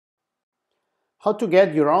How to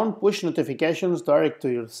get your own push notifications direct to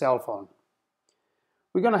your cell phone.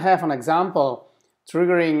 We're going to have an example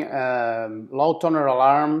triggering a low toner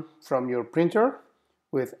alarm from your printer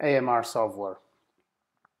with AMR software.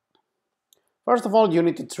 First of all, you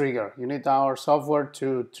need to trigger. You need our software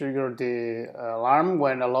to trigger the alarm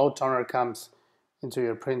when a low toner comes into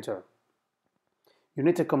your printer. You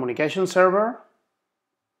need a communication server,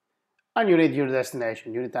 and you need your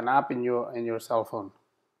destination. You need an app in your cell phone.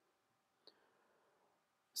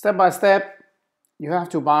 Step by step, you have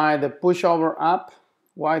to buy the pushover app.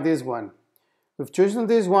 Why this one? We've chosen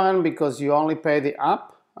this one because you only pay the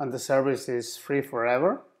app and the service is free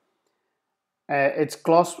forever. It's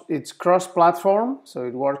cross-platform, so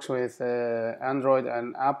it works with Android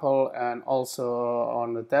and Apple and also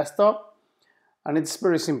on the desktop, and it's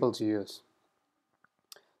very simple to use.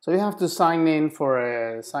 So you have to sign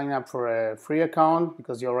up for a free account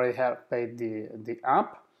because you already have paid the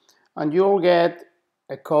app, and you'll get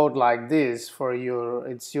a code like this for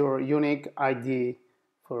it's your unique ID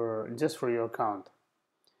just for your account.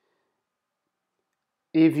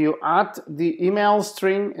 If you add the email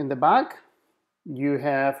string in the back, you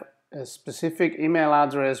have a specific email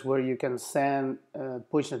address where you can send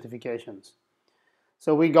push notifications.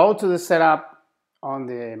 So we go to the setup on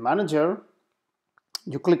the manager.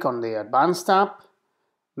 You click on the advanced tab.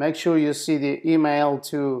 Make sure you see the email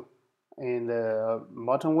too in the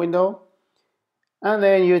bottom window. And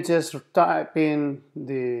then you just type in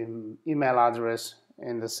the email address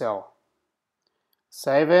in the cell.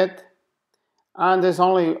 Save it. And there's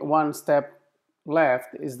only one step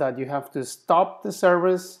left, is that you have to stop the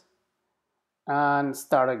service and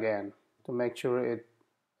start again to make sure it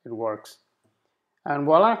works. And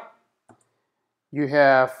voila, you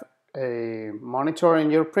have a monitor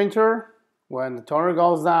in your printer. When the toner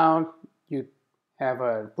goes down, you have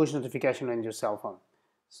a push notification in your cell phone.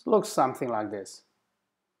 It looks something like this.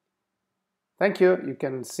 Thank you. You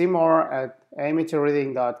can see more at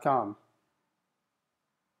amytoreading.com.